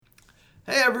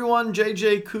Hey everyone,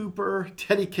 JJ Cooper,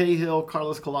 Teddy Cahill,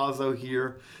 Carlos Collazo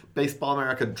here, Baseball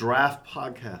America Draft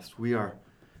Podcast. We are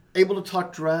able to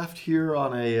talk draft here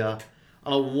on a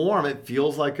warm. It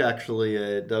feels like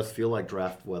it does feel like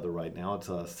draft weather right now. It's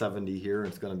 70 here.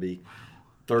 It's going to be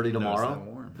 30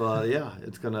 tomorrow. But yeah,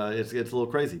 it's a little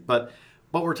crazy. But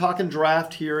we're talking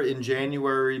draft here in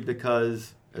January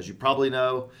because, as you probably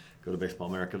know, go to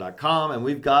baseballamerica.com and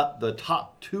we've got the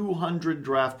top 200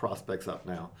 draft prospects up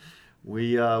now.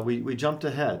 We jumped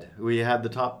ahead. We had the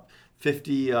top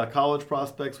 50 college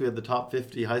prospects. We had the top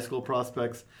 50 high school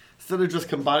prospects. Instead of just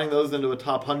combining those into a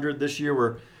top 100 this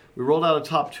year, we rolled out a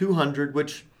top 200,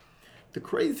 which the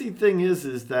crazy thing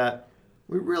is that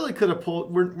we really could have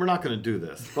pulled. We're not going to do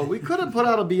this, but we could have put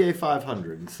out a BA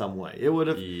 500 in some way. It would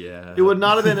have. Yeah. It would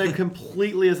not have been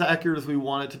completely as accurate as we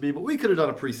want it to be, but we could have done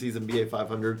a preseason BA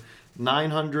 500.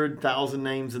 900,000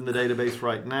 names in the database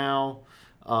right now.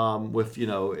 With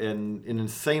an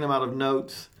insane amount of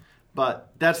notes,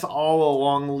 but that's all a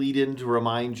long lead in to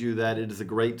remind you that it is a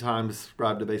great time to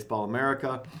subscribe to Baseball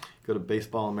America. Go to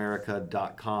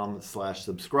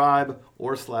baseballamerica.com/subscribe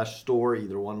or /store.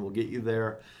 Either one will get you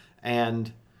there,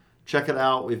 and check it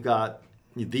out. We've got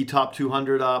the top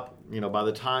 200 up. By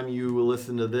the time you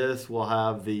listen to this, we'll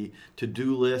have the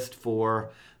to-do list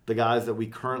for the guys that we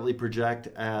currently project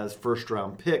as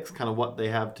first-round picks, kind of what they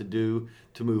have to do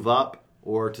to move up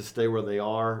or to stay where they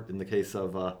are. In the case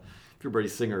of if you're Brady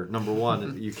Singer, number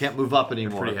one, you can't move up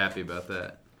anymore. I'm pretty happy about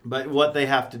that. But what they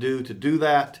have to do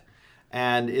that,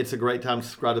 and it's a great time to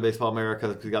subscribe to Baseball America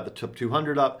because we got the top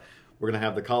 200 up. We're going to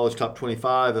have the college top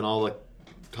 25 and all the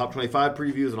top 25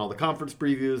 previews and all the conference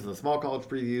previews and the small college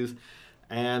previews.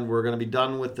 And we're going to be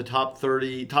done with the top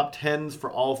 10s for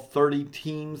all 30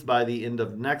 teams by the end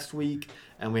of next week.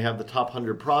 And we have the top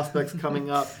 100 prospects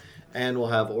coming up. And we'll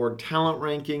have org talent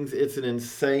rankings. It's an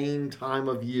insane time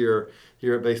of year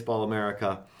here at Baseball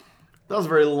America. That was a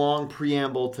very long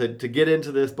preamble to get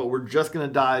into this, but we're just going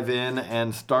to dive in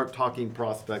and start talking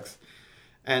prospects.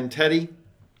 And Teddy,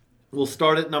 we'll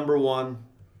start at number one,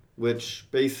 which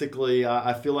basically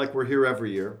I feel like we're here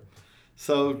every year.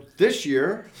 So this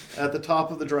year, at the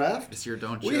top of the draft, this year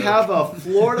don't we have a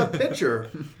Florida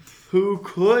pitcher who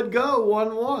could go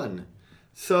 1-1.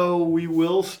 So we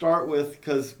will start with,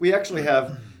 because we actually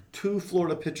have two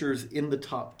Florida pitchers in the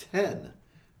top 10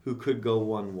 who could go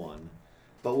 1-1.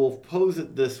 But we'll pose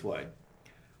it this way.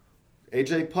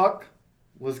 A.J. Puck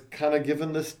was kind of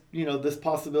given this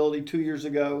possibility 2 years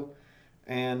ago.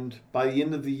 And by the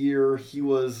end of the year, he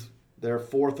was their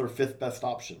fourth or fifth best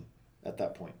option at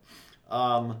that point.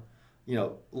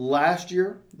 Last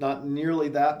year, not nearly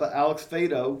that, but Alex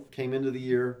Faedo came into the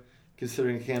year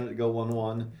considering a candidate to go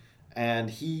 1-1. And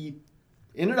he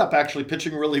ended up actually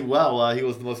pitching really well. He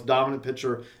was the most dominant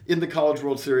pitcher in the College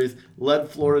World Series, led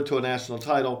Florida to a national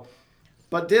title,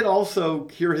 but did also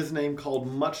hear his name called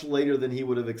much later than he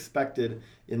would have expected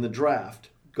in the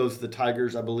draft. Goes to the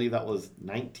Tigers, I believe that was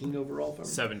 19 overall.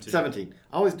 17.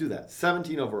 I always do that.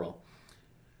 17 overall.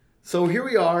 So here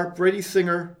we are, Brady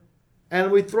Singer,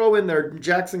 and we throw in there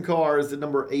Jackson Carr is the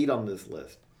number 8 on this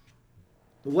list.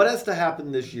 What has to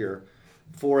happen this year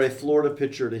for a Florida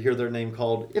pitcher to hear their name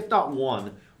called, if not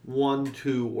 1,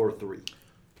 2, or 3?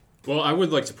 Well, I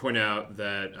would like to point out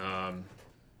that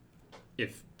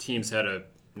if teams had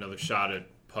another shot at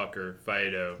Puck or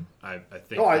Faedo, I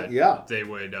think they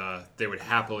would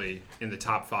happily, in the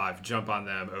top 5, jump on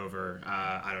them over,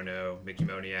 Mickey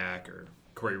Moniak or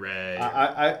Corey Ray.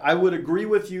 I would agree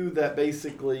with you that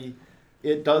basically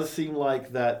it does seem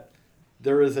like that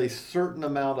there is a certain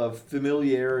amount of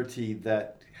familiarity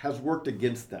that has worked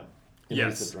against them in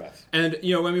recent drafts. And,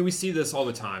 we see this all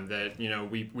the time, that,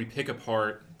 we pick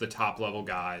apart the top-level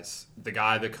guys. The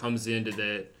guy that comes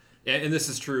into and this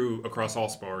is true across all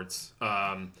sports,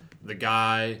 the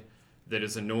guy that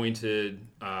is anointed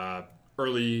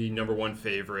early number 1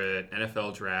 favorite,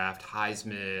 NFL draft,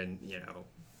 Heisman,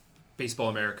 Baseball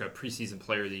America, preseason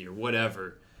player of the year,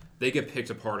 whatever, they get picked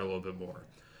apart a little bit more.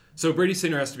 So Brady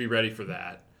Singer has to be ready for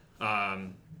that.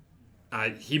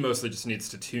 He mostly just needs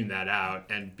to tune that out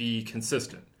and be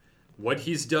consistent. What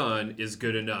he's done is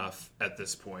good enough at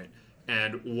this point.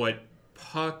 And what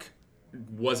Puck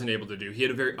wasn't able to do, he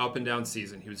had a very up and down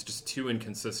season. He was just too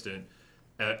inconsistent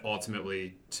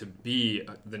ultimately to be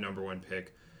the number 1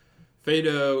 pick.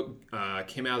 Faedo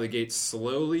came out of the gate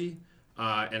slowly,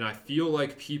 and I feel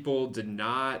like people did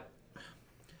not...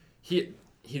 He'd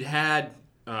had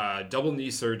double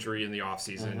knee surgery in the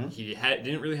offseason. Mm-hmm. He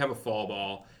didn't really have a fall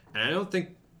ball. And I don't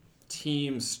think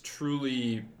teams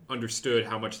truly understood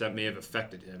how much that may have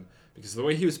affected him, because the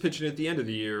way he was pitching at the end of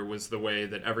the year was the way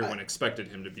that everyone expected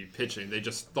him to be pitching. They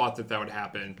just thought that would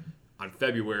happen on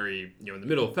February, in the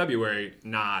middle of February,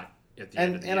 not at the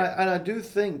end of the year. And I do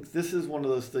think this is one of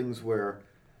those things where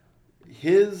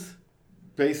his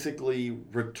basically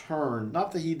return,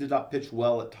 not that he did not pitch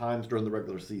well at times during the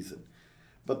regular season,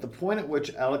 but the point at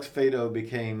which Alex Faedo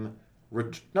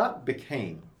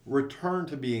returned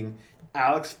to being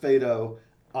Alex Faedo,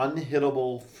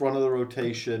 unhittable, front of the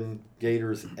rotation,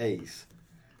 Gators ace,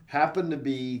 happened to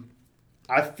be,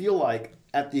 I feel like,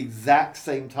 at the exact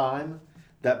same time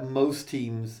that most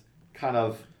teams kind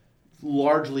of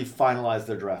largely finalized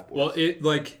their draft boards.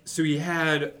 Well, so he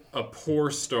had a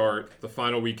poor start the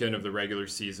final weekend of the regular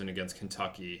season against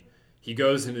Kentucky. He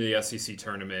goes into the SEC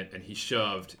tournament and he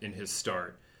shoved in his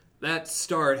start. That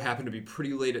start happened to be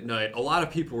pretty late at night. A lot of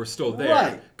people were still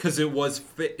there because it was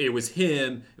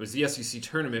him. It was the SEC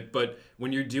tournament. But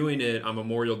when you're doing it on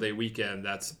Memorial Day weekend,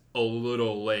 that's a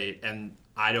little late. And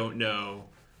I don't know.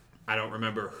 I don't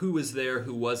remember who was there,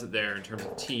 who wasn't there in terms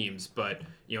of teams. But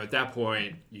at that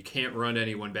point, you can't run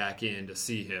anyone back in to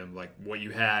see him. Like, what you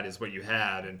had is what you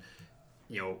had, and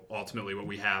ultimately what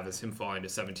we have is him falling to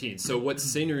 17. So what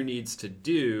Singer needs to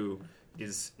do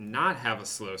is not have a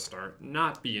slow start,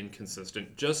 not be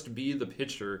inconsistent, just be the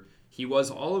pitcher he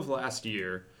was all of last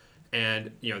year.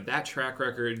 And, that track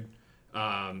record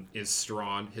is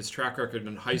strong. His track record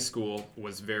in high school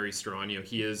was very strong.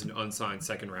 He is an unsigned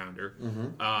second rounder.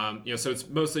 Mm-hmm. So it's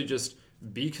mostly just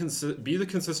be the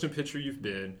consistent pitcher you've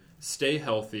been, stay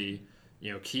healthy,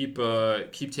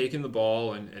 keep taking the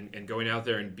ball and going out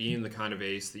there and being the kind of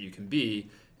ace that you can be.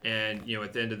 And,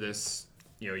 at the end of this,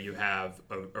 you have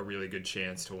a really good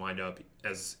chance to wind up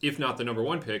as, if not the number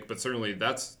one pick, but certainly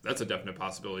that's a definite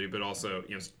possibility, but also,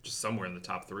 just somewhere in the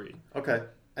top 3. Okay.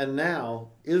 And now,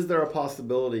 is there a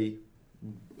possibility,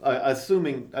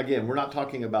 assuming, again, we're not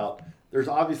talking about, there's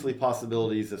obviously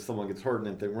possibilities if someone gets hurt and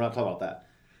anything, we're not talking about that.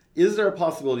 Is there a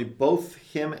possibility both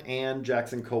him and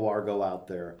Jackson Kowar go out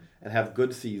there and have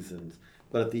good seasons,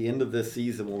 but at the end of this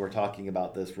season when we're talking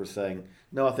about this, we're saying,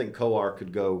 no, I think Kowar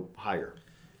could go higher?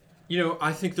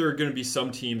 I think there are going to be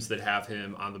some teams that have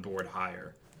him on the board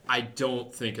higher. I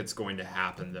don't think it's going to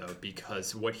happen, though,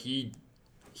 because what he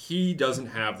doesn't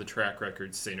have the track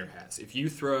record Singer has. If you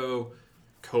throw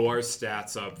Kowar's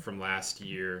stats up from last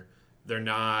year, they're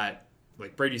not,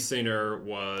 like, Brady Singer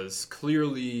was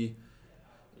clearly,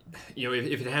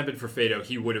 if it hadn't been for Faedo,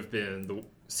 he would have been the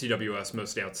CWS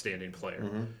most outstanding player.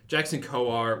 Mm-hmm. Jackson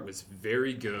Kowar was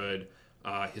very good.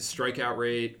 His strikeout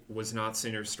rate was not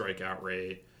Singer's strikeout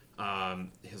rate.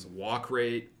 His walk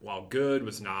rate, while good,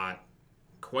 was not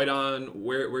quite on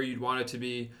where you'd want it to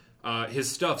be.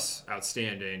 His stuff's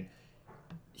outstanding.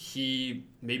 He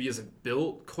maybe isn't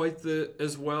built quite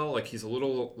as well. Like, he's a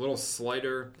little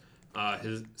slighter.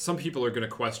 Some people are going to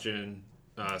question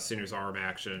Singer's arm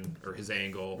action or his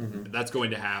angle. Mm-hmm. That's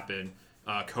going to happen.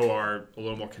 Kowar, a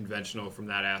little more conventional from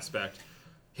that aspect.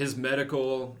 His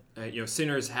medical,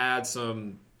 Singer's had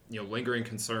some lingering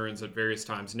concerns at various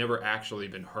times. Never actually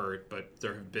been hurt, but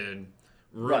there have been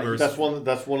rumors. Right.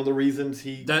 That's one of the reasons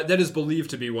that is believed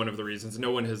to be one of the reasons.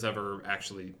 No one has ever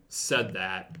actually said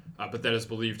that, but that is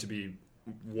believed to be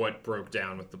what broke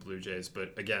down with the Blue Jays.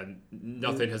 But again,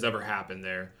 nothing has ever happened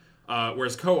there.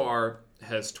 Whereas Kowar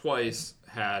has twice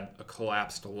had a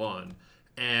collapsed lung,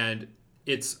 and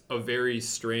it's a very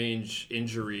strange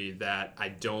injury that I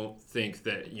don't think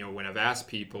that, when I've asked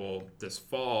people this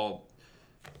fall,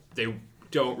 they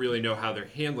don't really know how they're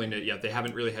handling it yet. They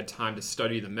haven't really had time to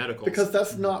study the medicals. Because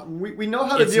that's not, we know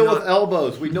how to deal with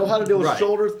elbows. We know how to deal with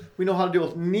shoulders. We know how to deal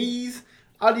with knees.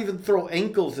 I'd even throw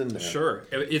ankles in there. Sure.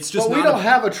 It's just but we don't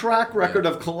have a track record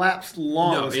of collapsed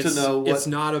lungs to know what. It's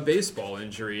not a baseball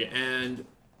injury. And,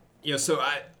 so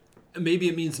maybe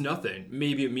it means nothing.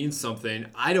 Maybe it means something.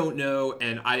 I don't know.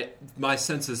 And my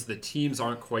sense is the teams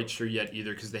aren't quite sure yet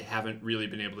either because they haven't really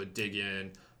been able to dig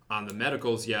in on the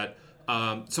medicals yet.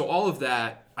 So all of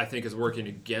that, I think, is working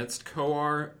against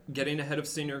Kowar getting ahead of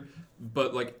Singer.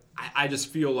 But, I just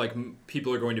feel like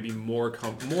people are going to be more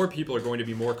people are going to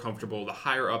be more comfortable the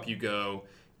higher up you go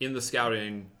in the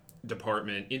scouting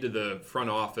department, into the front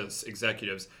office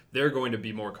executives. They're going to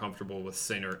be more comfortable with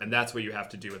Singer, and that's what you have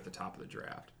to do at the top of the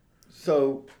draft.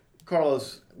 So,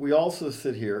 Carlos, we also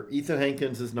sit here. Ethan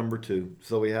Hankins is number 2.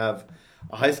 So we have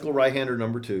a high school right-hander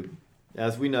number 2.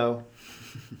 As we know,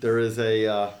 there is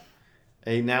a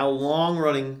now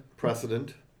long-running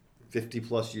precedent,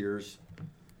 50-plus years.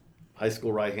 High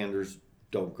school right-handers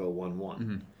don't go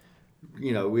 1-1.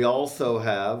 Mm-hmm. We also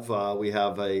have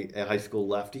a high school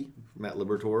lefty, Matthew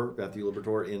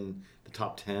Liberatore, in the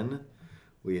top 10.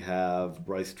 We have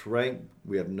Bryce Terrank.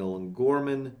 We have Nolan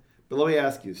Gorman. But let me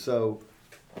ask you, so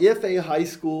if a high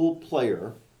school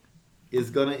player is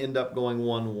going to end up going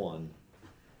 1-1.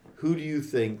 Who do you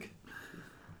think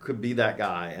could be that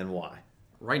guy and why?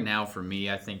 Right now, for me,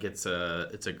 I think it's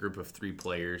a group of 3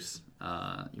 players.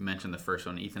 You mentioned the first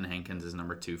one. Ethan Hankins is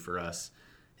number 2 for us.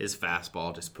 His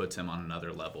fastball just puts him on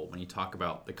another level. When you talk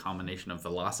about the combination of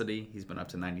velocity, he's been up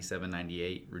to 97,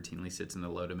 98, routinely sits in the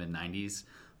low to mid-90s.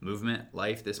 Movement,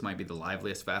 life, this might be the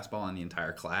liveliest fastball in the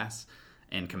entire class,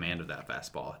 and command of that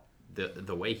fastball.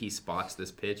 The way he spots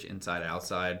this pitch inside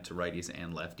outside to righties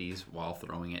and lefties while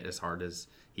throwing it as hard as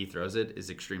he throws it is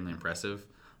extremely impressive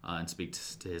and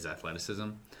speaks to his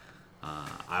athleticism.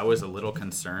 I was a little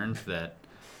concerned that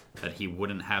he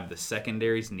wouldn't have the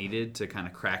secondaries needed to kind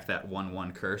of crack that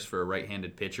 1-1 curse for a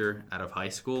right-handed pitcher out of high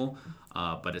school.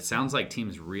 But it sounds like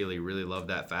teams really, really love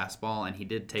that fastball, and he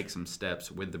did take some steps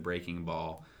with the breaking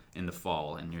ball in the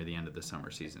fall and near the end of the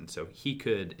summer season. So he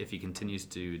could, if he continues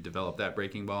to develop that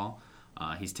breaking ball,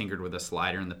 he's tinkered with a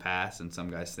slider in the past, and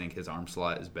some guys think his arm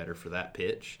slot is better for that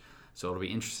pitch. So it'll be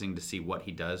interesting to see what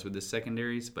he does with the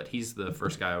secondaries, but he's the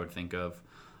first guy I would think of.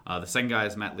 The second guy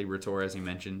is Matt Liberatore, as you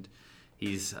mentioned.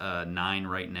 He's 9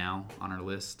 right now on our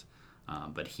list,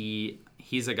 but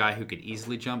he's a guy who could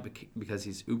easily jump because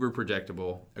he's uber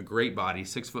projectable, a great body,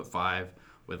 6'5",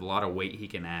 with a lot of weight he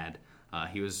can add.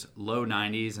 He was low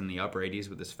 90s and the upper 80s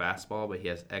with his fastball, but he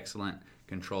has excellent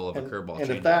control of a curveball. And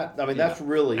if that, I mean, that's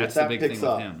really, that's if that the big picks thing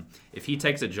up. with him. If he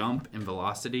takes a jump in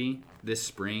velocity this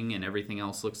spring and everything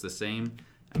else looks the same,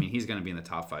 I mean, he's going to be in the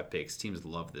top 5 picks. Teams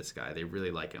love this guy. They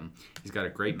really like him. He's got a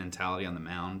great mentality on the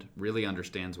mound, really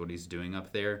understands what he's doing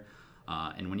up there.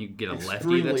 And when you get a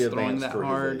lefty that's throwing that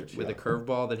hard with a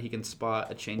curveball that he can spot,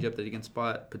 a changeup that he can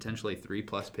spot, potentially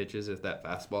 3+ pitches if that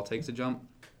fastball takes a jump,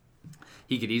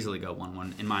 he could easily go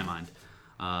 1-1 in my mind.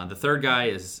 The third guy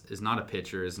is not a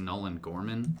pitcher, is Nolan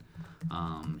Gorman.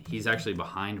 He's actually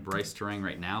behind Bryce Turang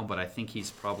right now, but I think he's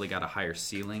probably got a higher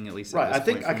ceiling, at least at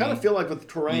this point. I kind of feel like with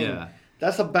Turang,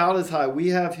 that's about as high. We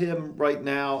have him right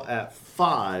now at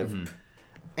 5,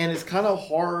 and it's kind of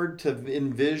hard to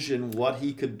envision what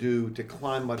he could do to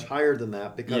climb much higher than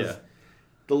that because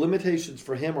the limitations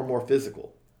for him are more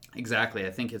physical. Exactly.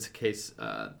 I think it's a case...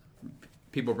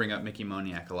 people bring up Mickey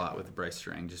Moniak a lot with Bryce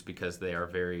Turang just because they are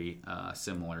very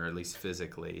similar, at least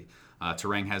physically.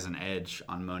 Turang has an edge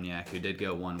on Moniak, who did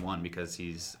go 1-1 because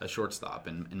he's a shortstop,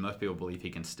 and most people believe he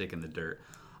can stick in the dirt.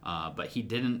 But he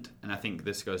didn't, and I think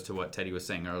this goes to what Teddy was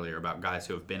saying earlier about guys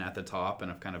who have been at the top and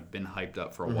have kind of been hyped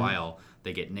up for a while.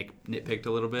 They get nitpicked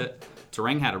a little bit.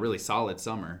 Turang had a really solid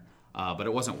summer, but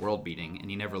it wasn't world-beating, and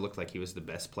he never looked like he was the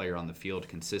best player on the field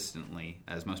consistently,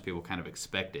 as most people kind of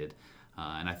expected.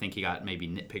 And I think he got maybe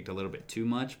nitpicked a little bit too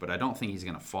much, but I don't think he's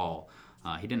going to fall.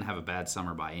 He didn't have a bad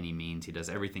summer by any means. He does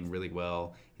everything really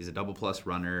well. He's a double-plus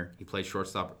runner. He plays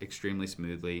shortstop extremely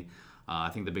smoothly. I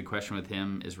think the big question with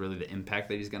him is really the impact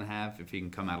that he's going to have. If he can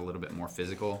come out a little bit more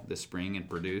physical this spring and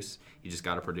produce, you just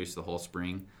got to produce the whole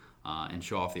spring and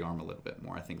show off the arm a little bit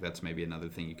more. I think that's maybe another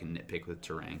thing you can nitpick with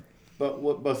Turang.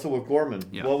 But so with Gorman,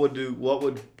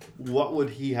 what would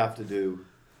he have to do?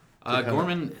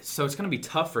 Gorman, so it's going to be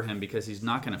tough for him because he's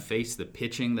not going to face the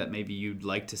pitching that maybe you'd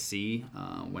like to see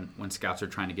when scouts are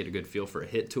trying to get a good feel for a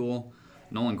hit tool.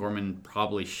 Nolan Gorman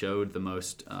probably showed the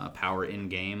most power in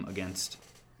game against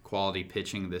quality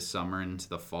pitching this summer into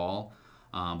the fall,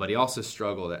 but he also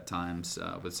struggled at times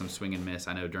with some swing and miss.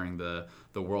 I know during the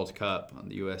World Cup,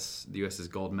 the U.S.'s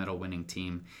gold medal winning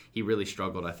team, he really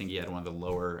struggled. I think he had one of the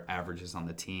lower averages on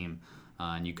the team,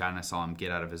 and you kind of saw him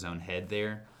get out of his own head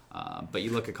there. But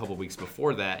you look a couple weeks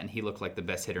before that, and he looked like the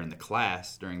best hitter in the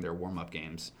class during their warm-up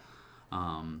games.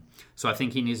 So I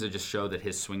think he needs to just show that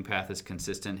his swing path is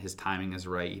consistent, his timing is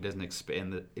right, he doesn't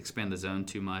expand the zone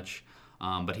too much.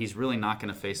 But he's really not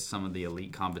going to face some of the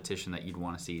elite competition that you'd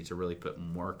want to see to really put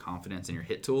more confidence in your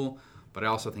hit tool. But I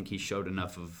also think he showed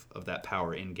enough of that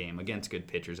power in-game against good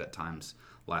pitchers at times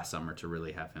last summer to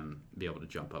really have him be able to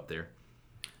jump up there.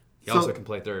 He also can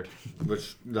play third.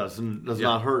 Which does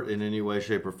not hurt in any way,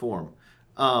 shape, or form.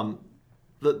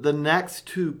 The next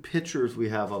 2 pitchers we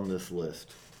have on this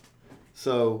list.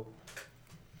 So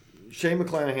Shane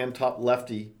McClanahan, top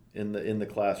lefty in the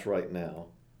class right now.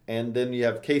 And then you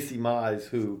have Casey Mize,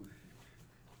 who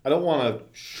I don't want to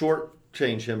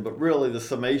shortchange him, but really the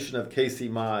summation of Casey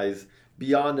Mize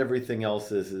beyond everything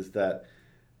else is that,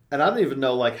 and I don't even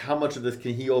know like how much of this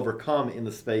can he overcome in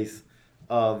the space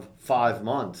of 5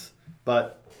 months,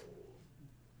 but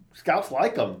scouts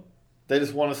like him. They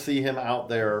just want to see him out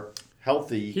there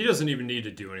healthy. He doesn't even need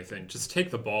to do anything. Just take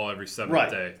the ball every 7th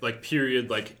day. Like, period.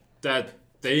 Like, that.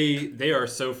 They are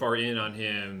so far in on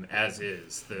him as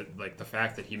is. That, like, the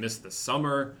fact that he missed the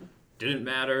summer didn't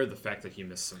matter. The fact that he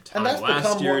missed some And time that's last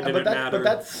become year more, didn't matter. But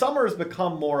that summer has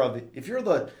become more of if you're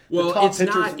the Well, top it's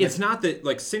pitchers not. in the- It's not that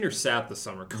like Singer sat the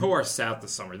summer, Coar sat the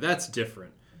summer. That's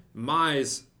different.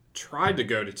 Mize tried to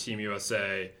go to Team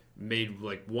USA, made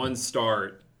like one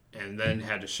start, and then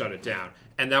had to shut it down.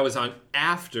 And that was on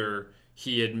after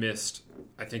he had missed,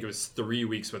 I think it was 3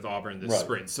 weeks with Auburn this Right.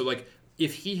 spring. So like,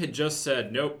 if he had just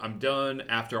said, "Nope, I'm done,"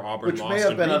 after Auburn which lost may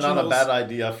have in been not a regionals, bad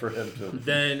idea for him to.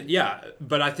 then yeah,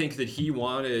 but I think that he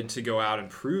wanted to go out and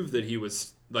prove that he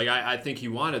was like I think he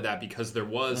wanted that because there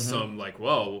was some like,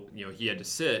 well, he had to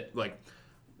sit like,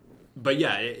 but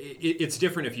yeah, it's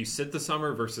different if you sit the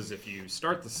summer versus if you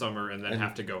start the summer and then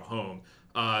have to go home.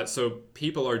 So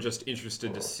people are just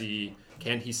interested to see,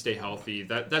 can he stay healthy?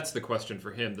 That's the question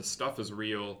for him. The stuff is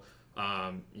real.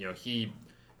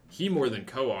 He more than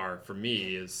Coar for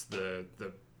me is the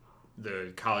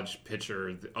college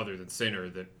pitcher other than Singer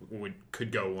that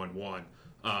could go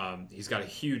 1-1. He's got a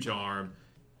huge arm,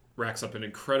 racks up an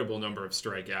incredible number of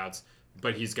strikeouts,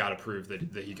 but he's got to prove that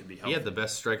he can be healthy. He had the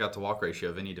best strikeout to walk ratio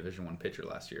of any Division I pitcher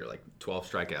last year, like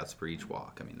 12 strikeouts per each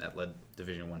walk. I mean, that led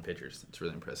Division I pitchers. It's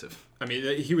really impressive. I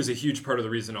mean, he was a huge part of the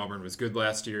reason Auburn was good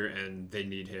last year, and they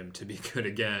need him to be good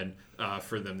again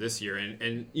for them this year.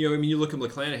 And you look at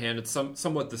McClanahan, it's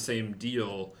somewhat the same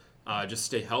deal. Just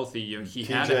stay healthy. He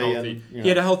had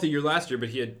a healthy year last year, but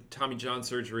he had Tommy John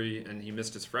surgery and he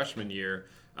missed his freshman year.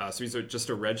 So he's just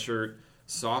a redshirt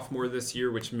sophomore this year,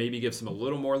 which maybe gives him a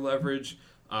little more leverage.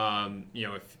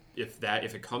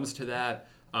 If it comes to that,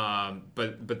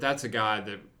 but that's a guy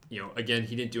that again,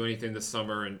 he didn't do anything this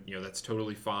summer, and that's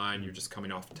totally fine. You're just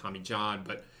coming off of Tommy John,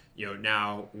 but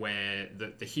now when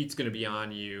the heat's going to be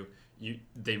on you,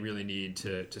 they really need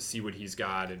to see what he's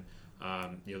got, and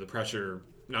the pressure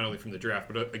not only from the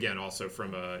draft, but again also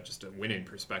from just a winning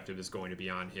perspective is going to be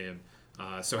on him.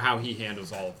 So how he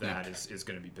handles all of that is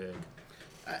going to be big.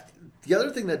 The other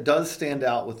thing that does stand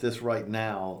out with this right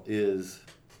now is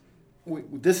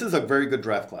this is a very good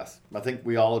draft class. I think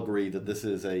we all agree that this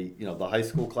is the high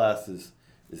school class is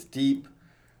deep.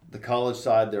 The college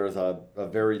side, there is a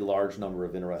very large number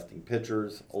of interesting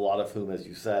pitchers, a lot of whom, as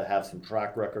you said, have some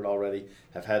track record already,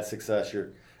 have had success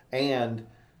here. And,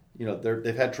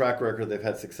 they've had track record, they've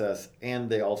had success, and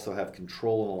they also have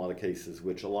control in a lot of cases,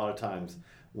 which a lot of times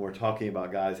when we're talking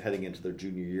about guys heading into their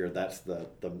junior year, that's the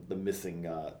missing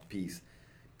piece.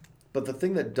 But the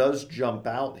thing that does jump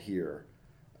out here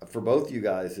for both you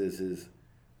guys is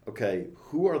okay,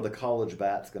 who are the college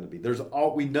bats going to be?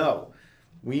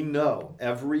 We know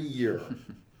every year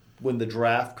when the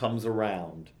draft comes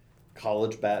around,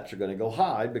 college bats are going to go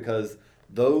high because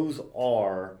those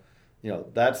are,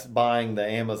 that's buying the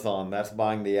Amazon, that's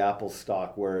buying the Apple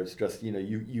stock where it's just,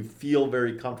 you feel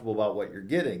very comfortable about what you're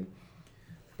getting.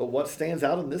 But what stands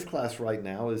out in this class right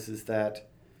now is that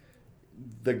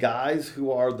the guys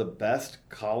who are the best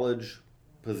college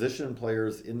position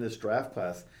players in this draft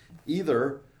class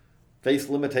either face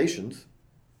limitations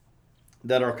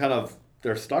that are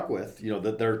they're stuck with,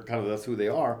 that that's who they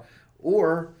are,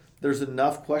 or there's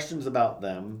enough questions about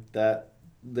them that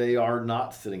they are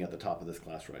not sitting at the top of this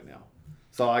class right now.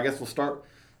 So I guess we'll start,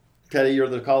 Teddy, you're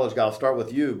the college guy, I'll start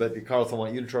with you, but Carlos, I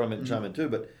want you to chime in too,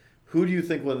 but who do you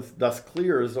think when dust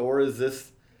clears, or is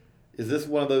this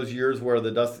one of those years where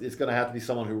the dust, it's going to have to be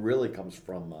someone who really comes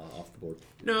from off the board?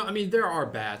 No, I mean, there are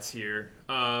bats here.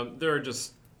 There are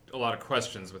just a lot of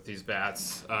questions with these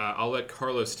bats. I'll let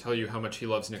Carlos tell you how much he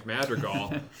loves Nick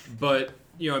Madrigal, but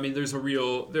I mean, there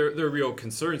are real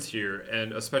concerns here,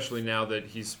 and especially now that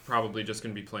he's probably just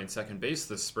going to be playing second base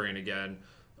this spring again.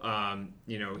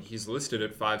 He's listed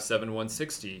at 5'7",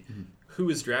 160. Mm-hmm. Who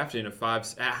is drafting a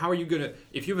 5? How are you going to,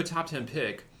 if you have a top 10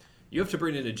 pick, you have to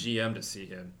bring in a GM to see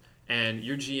him. And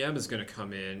your GM is going to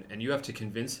come in, and you have to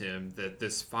convince him that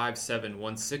this 5'7",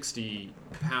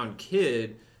 160-pound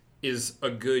kid is a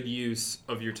good use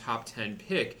of your top 10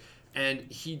 pick. And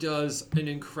he does an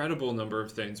incredible number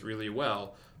of things really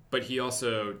well, but he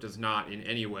also does not in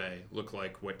any way look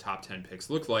like what top 10 picks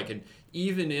look like. And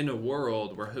even in a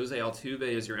world where Jose Altuve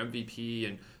is your MVP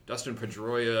and Dustin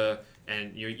Pedroia,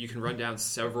 and you can run down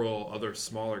several other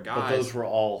smaller guys. But those were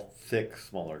all thick,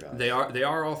 smaller guys. They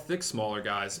are all thick, smaller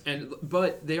guys,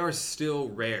 but they are still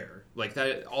rare. Like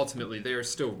that, ultimately, they are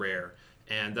still rare,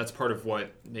 and that's part of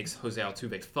what makes Jose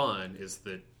Altuve fun is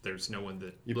that there's no one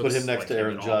that you put him next to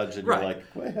Aaron Judge, and right.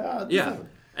 You're like, well, yeah.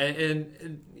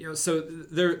 And so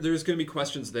there's going to be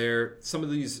questions there. Some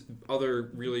of these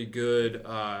other really good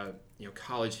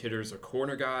college hitters are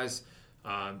corner guys.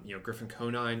 Griffin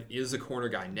Conine is a corner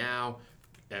guy now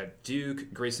at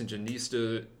Duke. Grayson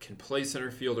Janista can play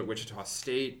center field at Wichita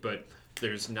State, but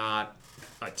there's not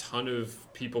a ton of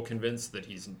people convinced that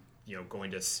he's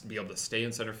going to be able to stay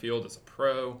in center field as a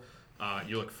pro.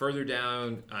 You look further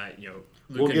down,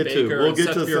 Luke and Baker. We'll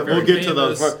get to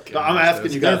those. I'm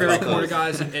asking you guys They're very about corner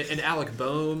those. guys, and Alec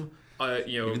Boehm.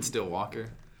 Even Steele Walker,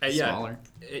 yeah, smaller.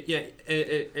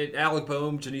 And Alec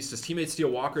Boehm, Janice's teammate Steele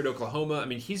Walker at Oklahoma. I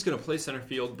mean, he's going to play center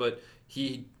field, but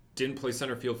he didn't play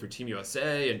center field for Team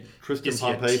USA. And Tristan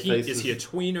Pompey is he a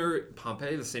tweener?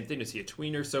 Pompey, the same thing. Is he a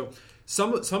tweener? So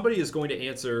somebody is going to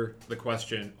answer the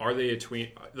question: are they a tween?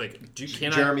 Like,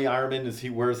 Jeremy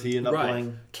Ironman, where is he end up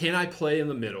playing? Can I play in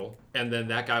the middle, and then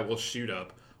that guy will shoot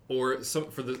up? Or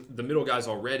for the middle guys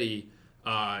already.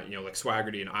 Like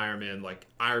Swaggerty and Ironman. Like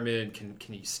Ironman,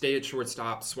 can he stay at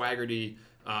shortstop? Swaggerty,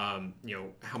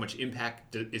 how much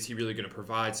impact is he really going to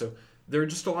provide? So there are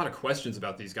just a lot of questions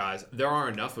about these guys. There are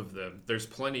enough of them. There's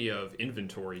plenty of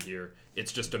inventory here.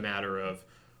 It's just a matter of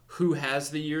who has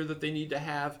the year that they need to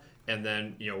have, and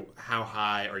then how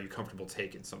high are you comfortable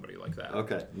taking somebody like that?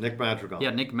 Okay, Nick Madrigal. Yeah,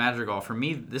 Nick Madrigal. For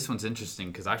me, this one's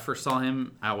interesting because I first saw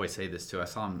him. I always say this too. I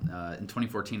saw him in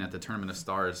 2014 at the Tournament of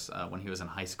Stars when he was in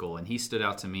high school, and he stood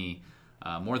out to me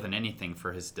more than anything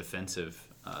for his defensive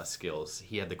skills.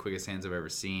 He had the quickest hands I've ever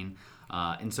seen,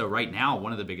 and so right now,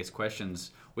 one of the biggest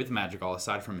questions with Madrigal,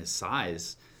 aside from his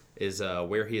size, is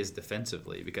where he is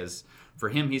defensively, because for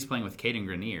him, he's playing with Caden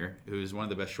Grenier, who's one of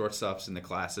the best shortstops in the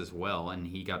class as well, and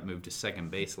he got moved to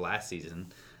second base last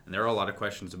season. And there are a lot of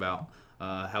questions about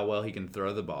how well he can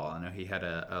throw the ball. I know he had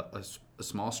a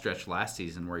small stretch last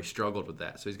season where he struggled with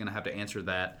that, so he's going to have to answer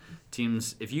that.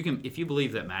 Teams, if you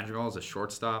believe that Madrigal is a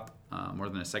shortstop more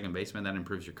than a second baseman, that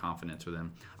improves your confidence with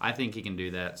him. I think he can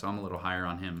do that, so I'm a little higher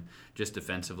on him just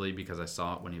defensively because I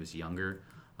saw it when he was younger.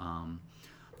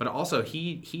 But also,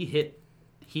 he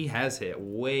has hit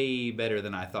way better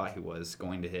than I thought he was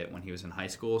going to hit when he was in high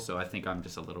school, so I think I'm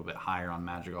just a little bit higher on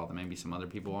Madrigal than maybe some other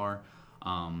people are.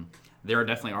 There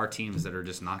definitely are teams that are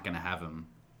just not going to have him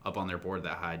up on their board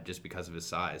that high just because of his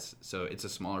size. So it's a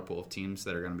smaller pool of teams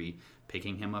that are going to be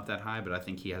picking him up that high, but I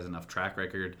think he has enough track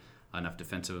record, enough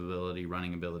defensive ability,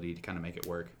 running ability to kind of make it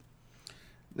work.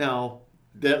 Now,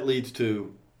 that leads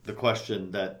to the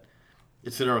question that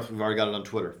it's interesting. We've already got it on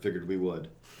Twitter. Figured we would.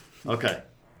 Okay.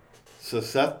 So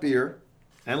Seth Beer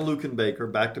and Luken Baker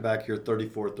back-to-back here,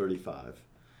 34-35.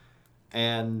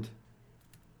 And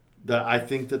I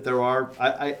think that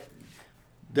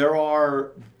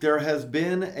there has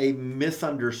been a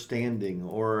misunderstanding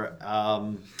or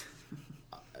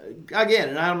again,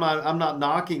 and I'm not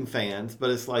knocking fans,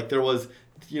 but it's like there was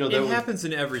it happens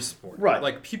in every sport. Right.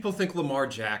 Like people think Lamar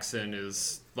Jackson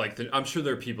is like I'm sure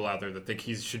there are people out there that think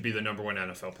he should be the number one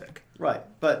NFL pick. Right.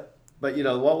 But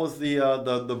what was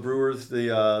the Brewers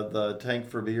the tank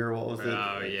for beer? What was it?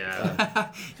 Oh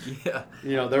yeah,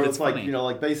 yeah. There was funny.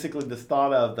 like basically this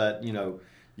thought of that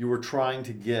you were trying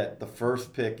to get the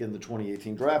first pick in the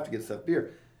 2018 draft to get Seth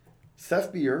Beer.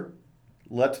 Seth Beer,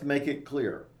 let's make it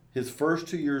clear, his first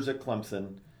 2 years at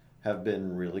Clemson have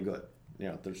been really good.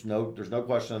 There's no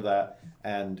question of that,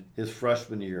 and his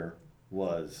freshman year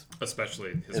was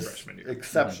especially his freshman year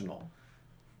exceptional.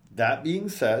 Mm-hmm. That being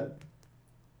said,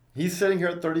 he's sitting here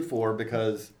at 34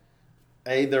 because,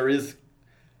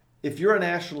 if you're a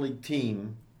National League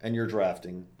team and you're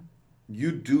drafting,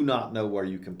 you do not know where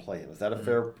you can play him. Is that a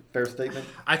fair statement?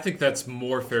 I think that's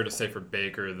more fair to say for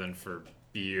Baker than for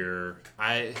Beer.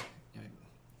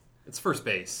 It's first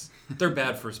base. They're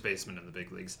bad first basemen in the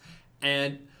big leagues.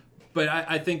 But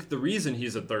I think the reason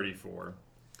he's at 34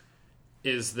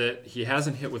 is that he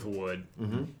hasn't hit with wood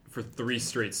for 3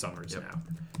 straight summers now.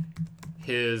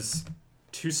 His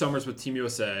 2 summers with Team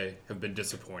USA have been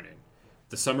disappointing.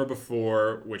 The summer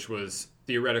before, which was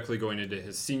theoretically going into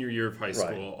his senior year of high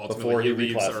school, ultimately he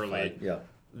leaves early. Yeah.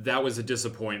 That was a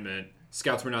disappointment.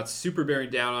 Scouts were not super bearing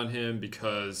down on him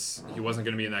because he wasn't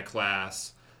going to be in that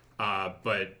class.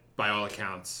 But by all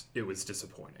accounts, it was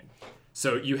disappointing.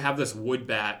 So you have this wood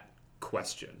bat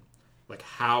question. Like,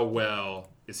 how well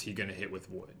is he going to hit with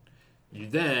wood? You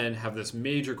then have this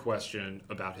major question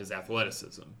about his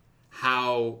athleticism.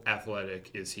 How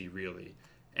athletic is he really?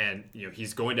 And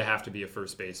he's going to have to be a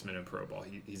first baseman in pro ball.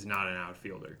 He's not an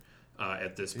outfielder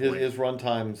at this point. His run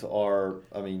times are,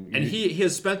 and he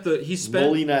spent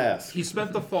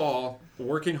the fall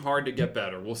working hard to get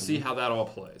better. We'll see how that all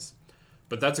plays.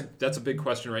 But that's a big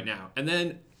question right now. And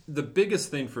then the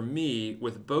biggest thing for me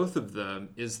with both of them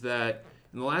is that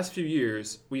in the last few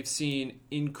years we've seen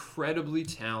incredibly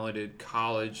talented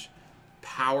college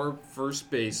power first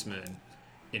basemen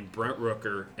in Brent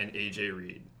Rooker and AJ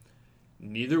Reed.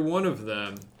 Neither one of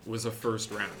them was a first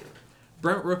rounder.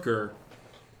 Brent Rooker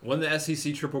won the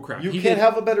SEC Triple Crown. You can't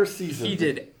have a better season. He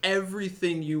did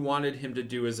everything you wanted him to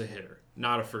do as a hitter,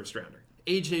 not a first rounder.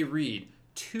 AJ Reed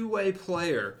two-way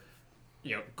player,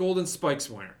 Golden Spikes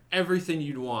winner, everything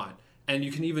you'd want. And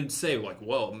you can even say, like,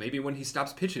 well, maybe when he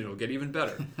stops pitching, it'll get even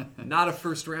better. Not a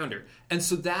first rounder. And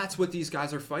so that's what these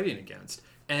guys are fighting against.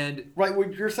 And right,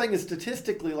 what you're saying is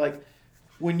statistically, like,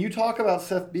 when you talk about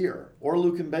Seth Beer or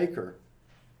Luken Baker,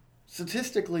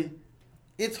 statistically,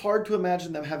 it's hard to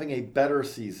imagine them having a better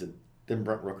season than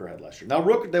Brent Rooker had last year. Now,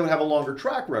 Rooker, they would have a longer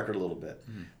track record a little bit.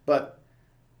 Mm-hmm. But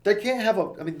they can't have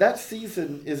that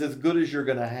season is as good as you're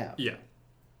going to have. Yeah.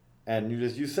 And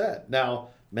as you said, now,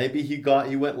 maybe he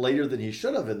went later than he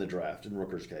should have in the draft in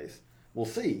Rooker's case. We'll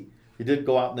see. He did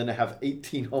go out and then have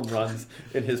 18 home runs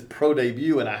in his pro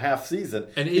debut in a half season.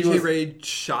 And A.J. Ray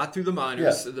shot through the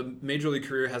minors. Yeah. The major league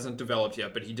career hasn't developed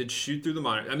yet, but he did shoot through the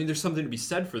minors. I mean, there's something to be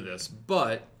said for this,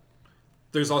 but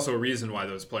there's also a reason why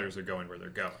those players are going where they're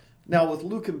going. Now, with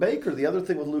Luken Baker, the other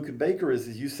thing with Luken Baker is,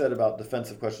 as you said about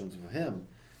defensive questions with him,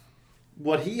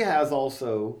 what he has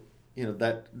also,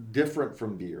 that different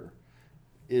from Beer,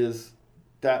 is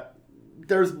that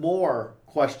there's more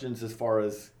questions as far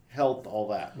as health, all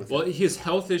that. Well, he has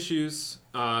health issues.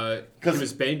 He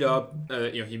was banged up.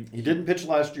 He didn't pitch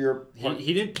last year.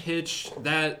 He didn't pitch.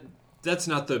 That's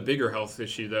not the bigger health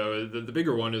issue, though. The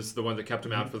bigger one is the one that kept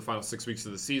him out for the final 6 weeks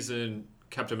of the season,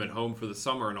 kept him at home for the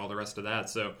summer and all the rest of that.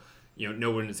 So,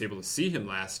 no one was able to see him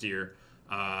last year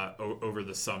over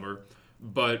the summer.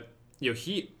 But,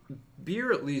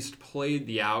 Beer at least played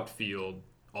the outfield,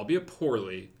 albeit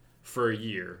poorly, for a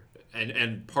year,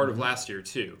 and part of last year,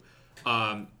 too.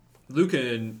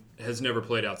 Luken has never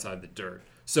played outside the dirt.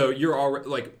 So you're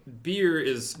already, Beer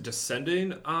is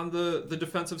descending on the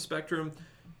defensive spectrum.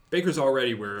 Baker's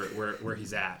already where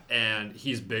he's at, and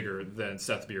he's bigger than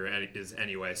Seth Beer is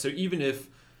anyway. So even if,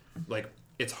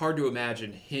 it's hard to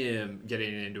imagine him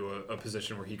getting into a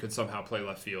position where he could somehow play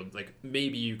left field.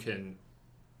 Maybe you can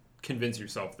convince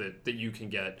yourself that you can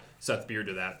get Seth Beer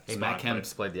to that spot. Matt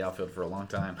Kemp's played the outfield for a long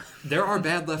time. There are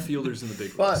bad left fielders in the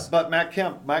big leagues. But Matt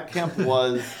Kemp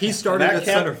was... he started at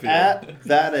center field. At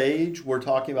that age, we're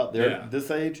talking about this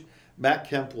age, Matt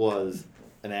Kemp was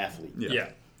an athlete. Yeah.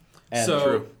 And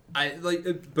so,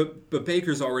 but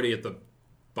Baker's already at the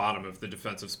bottom of the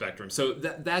defensive spectrum. So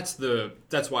that's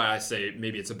why I say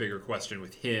maybe it's a bigger question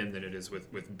with him than it is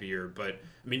with Beer. But,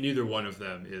 I mean, neither one of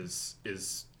them is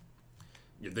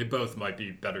they both might be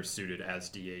better suited as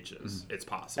DHs. It's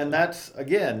possible. And that's,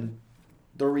 again,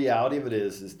 the reality of it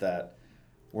is that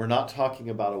we're not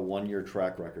talking about a one-year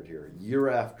track record here. Year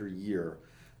after year,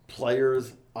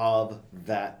 players of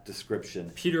that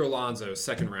description. Peter Alonso,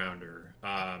 second rounder.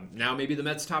 Now maybe the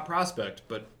Mets' top prospect,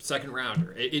 but second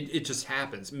rounder. It just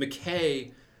happens.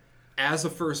 McKay, as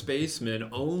a first baseman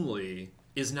only,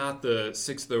 is not the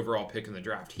 6th overall pick in the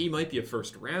draft. He might be a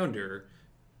first rounder,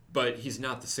 but he's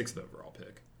not the 6th overall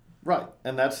pick. Right,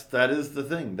 and that is the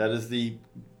thing. That is the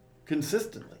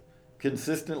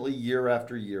consistently year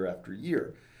after year after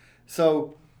year.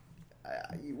 So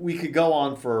we could go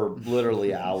on for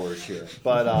literally hours here,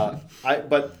 but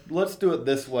let's do it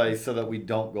this way so that we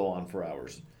don't go on for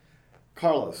hours.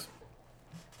 Carlos,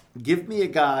 give me a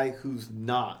guy who's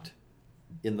not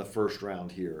in the first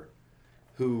round here,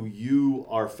 who you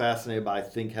are fascinated by,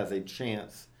 think has a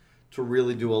chance to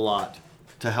really do a lot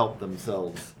to help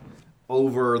themselves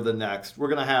over the next. We're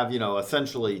going to have,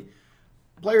 essentially,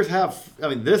 players have,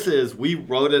 we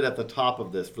wrote it at the top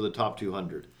of this for the top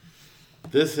 200.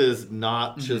 This is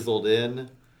not chiseled in.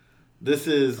 This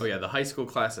is... Oh, yeah, the high school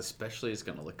class especially is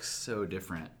going to look so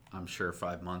different, I'm sure,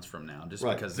 5 months from now. Just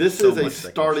right. Because this so is a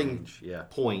starting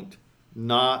point,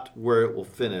 not where it will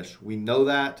finish. We know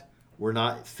that. We're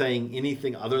not saying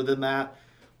anything other than that.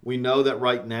 We know that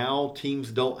right now,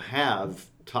 teams don't have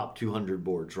top 200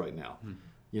 boards right now.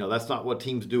 That's not what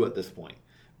teams do at this point.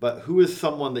 But who is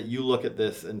someone that you look at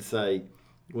this and say,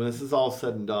 when this is all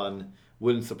said and done,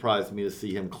 wouldn't surprise me to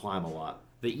see him climb a lot?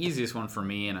 The easiest one for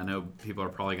me, and I know people are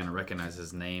probably going to recognize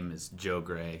his name, is Joe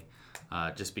Gray.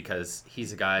 Just because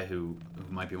he's a guy who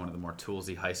might be one of the more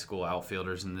toolsy high school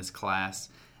outfielders in this class.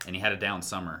 And he had a down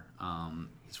summer.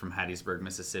 He's from Hattiesburg,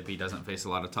 Mississippi. Doesn't face a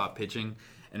lot of top pitching.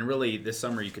 And really, this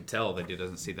summer, you could tell that he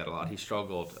doesn't see that a lot. He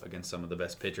struggled against some of the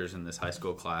best pitchers in this high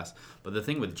school class. But the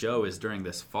thing with Joe is during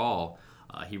this fall,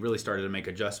 he really started to make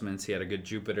adjustments. He had a good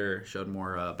Jupiter, showed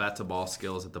more bat-to-ball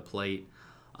skills at the plate.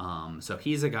 So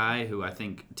he's a guy who I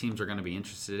think teams are going to be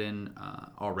interested in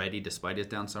already, despite his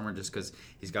down summer, just because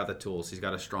he's got the tools. He's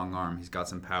got a strong arm. He's got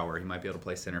some power. He might be able to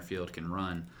play center field, can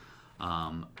run.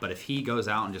 But if he goes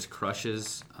out and just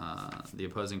crushes the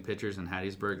opposing pitchers in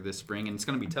Hattiesburg this spring, and it's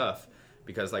going to be tough,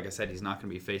 because, like I said, he's not going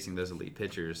to be facing those elite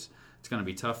pitchers. It's going to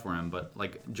be tough for him. But,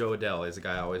 like, Joe Adell is a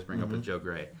guy I always bring up with Joe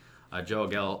Gray. Joe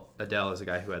Adele is a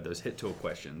guy who had those hit tool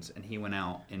questions, and he went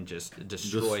out and just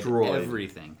destroyed.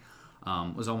 Everything.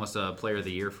 Was almost a player of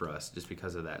the year for us just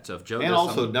because of that. So if Joe and does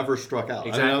also never struck out.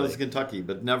 Exactly. I know it's Kentucky,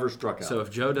 but never struck out. So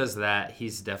if Joe does that,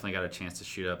 he's definitely got a chance to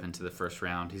shoot up into the first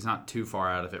round. He's not too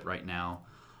far out of it right now.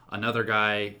 Another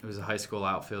guy who's a high school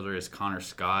outfielder is Connor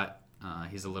Scott.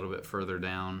 He's a little bit further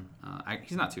down.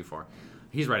 He's not too far.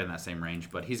 He's right in that same range,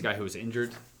 but he's a guy who was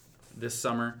injured this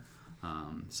summer.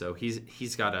 So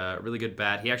he's got a really good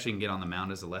bat. He actually can get on the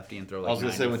mound as a lefty and throw like I was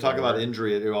going to say, when we talk about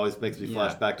injury, it always makes me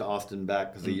flash back to Austin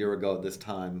Beck, because a year ago at this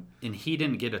time. And he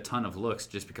didn't get a ton of looks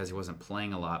just because he wasn't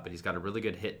playing a lot, but he's got a really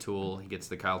good hit tool. He gets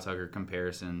the Kyle Tucker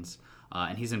comparisons,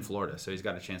 and he's in Florida, so he's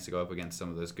got a chance to go up against some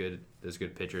of those good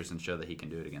pitchers and show that he can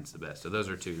do it against the best. So those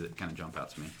are two that kind of jump out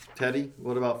to me. Teddy,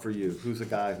 what about for you? Who's a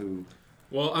guy who...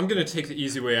 Well, I'm going to take the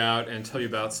easy way out and tell you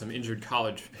about some injured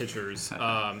college pitchers.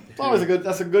 That is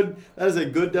a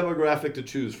good demographic to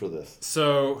choose for this.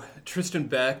 So Tristan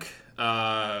Beck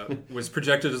was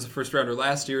projected as a first rounder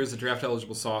last year as a draft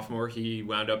eligible sophomore. He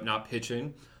wound up not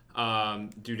pitching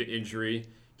due to injury.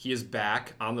 He is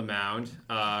back on the mound,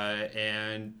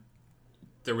 and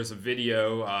there was a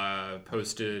video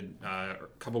posted a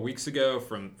couple weeks ago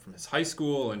from his high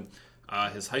school, and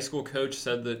his high school coach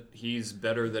said that he's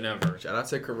better than ever. Shout out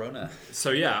to Corona.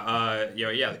 So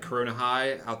the Corona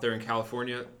High out there in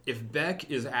California. If Beck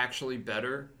is actually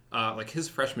better, like his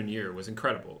freshman year was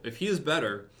incredible. If he is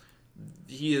better,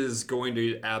 he is going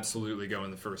to absolutely go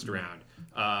in the first round.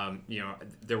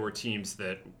 There were teams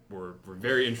that were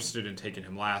very interested in taking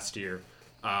him last year.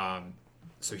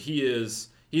 So he is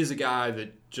a guy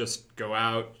that just go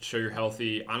out, show you're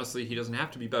healthy. Honestly, he doesn't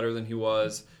have to be better than he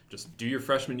was. Just do your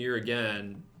freshman year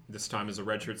again, this time as a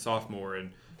redshirt sophomore,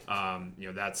 and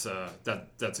that's a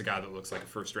guy that looks like a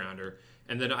first rounder.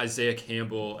 And then Isaiah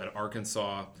Campbell at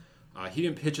Arkansas, he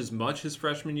didn't pitch as much his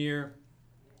freshman year.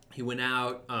 He went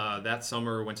out that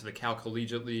summer, went to the Cal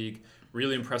Collegiate League,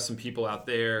 really impressed some people out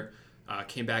there.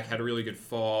 Came back, had a really good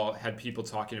fall, had people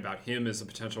talking about him as a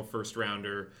potential first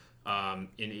rounder in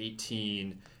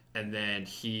 18. And then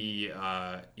he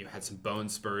had some bone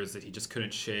spurs that he just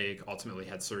couldn't shake, ultimately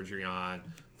had surgery on,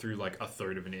 through like a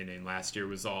third of an inning. Last year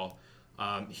was all.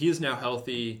 He is now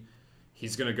healthy.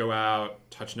 He's going to go out,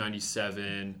 touch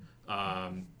 97.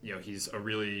 He's a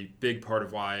really big part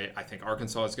of why I think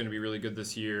Arkansas is going to be really good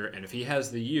this year. And if he has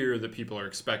the year that people are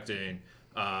expecting,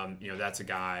 that's a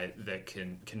guy that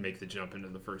can make the jump into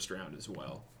the first round as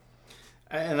well.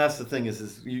 And that's the thing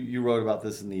is you wrote about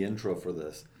this in the intro for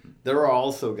this. There are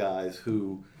also guys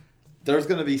who, there's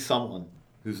going to be someone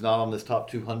who's not on this top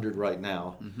 200 right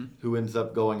now who ends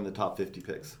up going in the top 50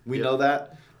 picks. We know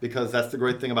that because that's the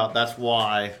great thing that's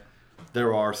why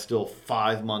there are still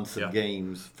 5 months of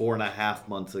games, 4.5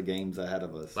 months of games ahead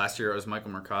of us. Last year it was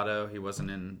Michael Mercado. He wasn't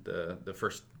in the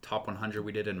first top 100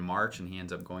 we did in March, and he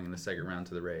ends up going in the second round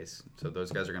to the Rays. So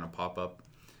those guys are going to pop up.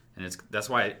 And that's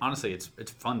why, honestly,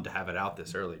 it's fun to have it out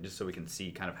this early, just so we can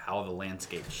see kind of how the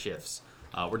landscape shifts.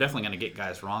 We're definitely going to get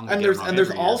guys wrong. And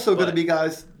there's also going to be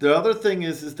guys. The other thing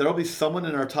is there'll be someone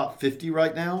in our top 50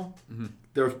 right now. Mm-hmm.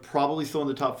 There's probably someone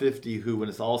in the top 50 who, when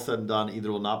it's all said and done,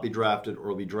 either will not be drafted or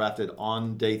will be drafted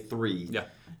on day 3. Yeah.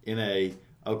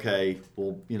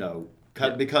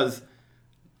 Because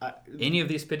any of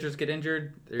these pitchers get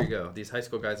injured, there you go. These high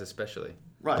school guys especially.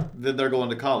 Right. Then they're going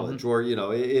to college. Or,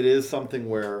 it is something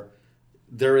where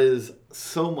there is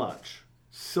so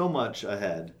much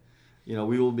ahead.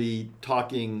 We will be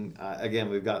talking, again,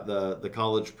 we've got the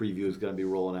college preview is going to be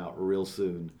rolling out real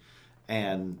soon.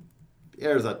 And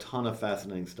there's a ton of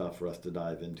fascinating stuff for us to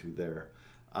dive into there.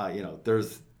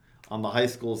 There's, on the high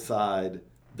school side,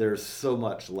 there's so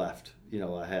much left,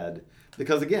 ahead.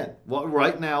 Because, again,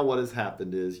 right now what has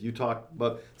happened is you talk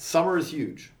about summer is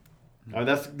huge. I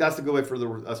mean, that's a good way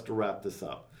for us to wrap this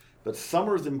up. But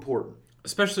summer is important.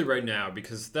 Especially right now,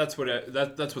 because that's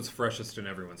what's freshest in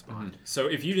everyone's mind. Mm-hmm. So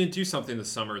if you didn't do something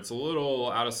this summer, it's a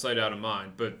little out of sight, out of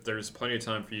mind. But there's plenty of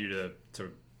time for you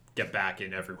to get back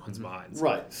in everyone's minds.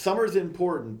 Right. Summer's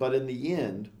important, but in the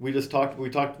end, we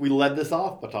led this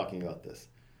off by talking about this.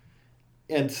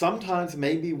 And sometimes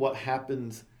maybe what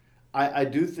happens, I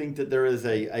do think that there is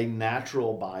a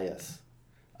natural bias,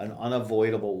 an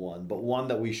unavoidable one, but one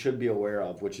that we should be aware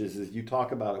of, which is you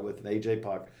talk about it with an AJ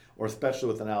Puck, or especially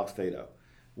with an Alex Faedo,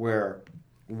 where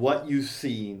what you've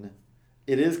seen,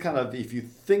 it is kind of, if you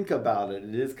think about it,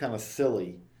 it is kind of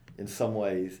silly in some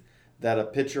ways that a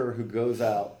pitcher who goes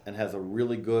out and has a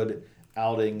really good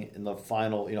outing in the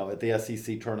final, at the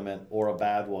SEC tournament, or a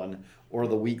bad one, or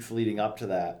the weeks leading up to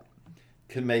that,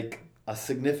 can make a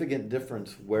significant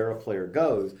difference where a player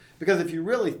goes. Because if you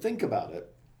really think about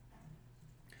it,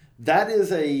 that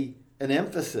is an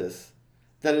emphasis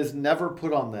that is never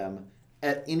put on them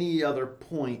at any other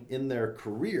point in their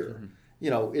career. Mm-hmm. You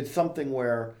know, it's something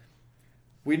where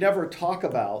we never talk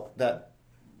about that.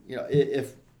 You know,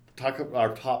 if talk about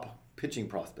our top pitching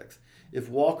prospects, if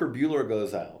Walker Buehler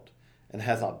goes out and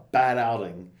has a bad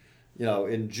outing, you know,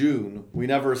 in June, we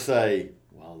never say,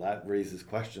 well, that raises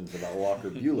questions about Walker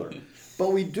Buehler.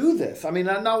 But we do this. I mean,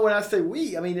 not when I say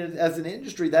we. I mean, as an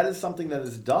industry, that is something that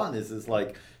is done. Is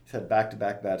like, he's had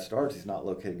back-to-back bad starts. He's not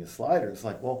locating his slider. It's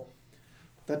like, well,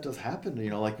 that does happen. You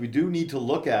know, like we do need to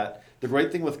look at the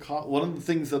great thing with one of the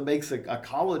things that makes a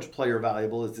college player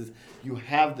valuable is you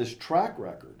have this track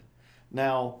record.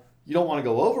 Now, you don't want to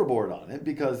go overboard on it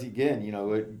because, again, you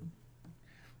know,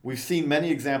 we've seen many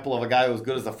examples of a guy who was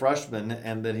good as a freshman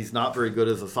and then he's not very good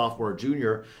as a sophomore or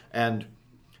junior. And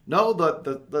no,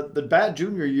 the bad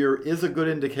junior year is a good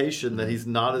indication that he's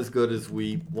not as good as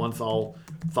we once all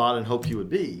thought and hoped he would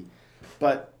be.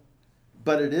 But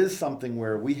it is something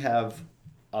where we have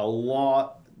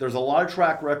there's a lot of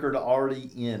track record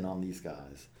already in on these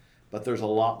guys, but there's a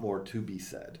lot more to be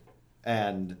said.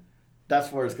 And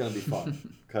that's where it's going to be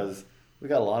fun because we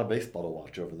got a lot of baseball to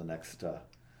watch over the next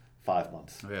 5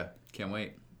 months. Oh, yeah. Can't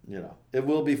wait. You know, it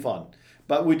will be fun.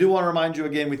 But we do want to remind you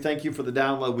again, we thank you for the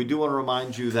download. We do want to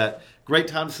remind you that great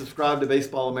time to subscribe to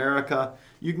Baseball America.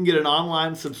 You can get an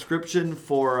online subscription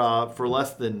for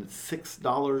less than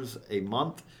 $6 a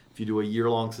month if you do a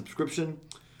year-long subscription.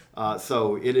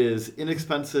 So it is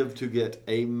inexpensive to get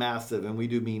a massive, and we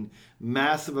do mean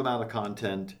massive amount of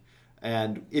content.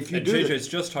 And if you and do, JJ's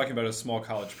just talking about a small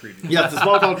college preview. Yes, the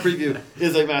small college preview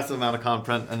is a massive amount of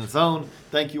content on its own.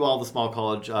 Thank you all the small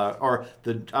college,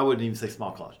 I wouldn't even say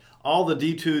small college, all the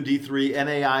D2, D3,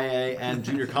 NAIA, and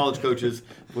junior college coaches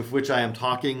with which I am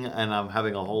talking, and I'm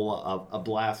having a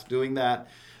blast doing that.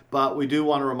 But we do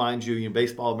want to remind you,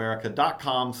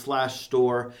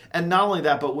 baseballamerica.com/store. And not only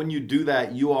that, but when you do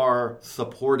that, you are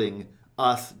supporting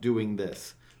us doing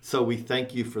this. So we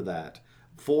thank you for that.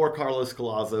 For Carlos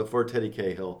Collazo, for Teddy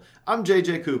Cahill, I'm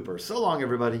JJ Cooper. So long,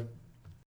 everybody.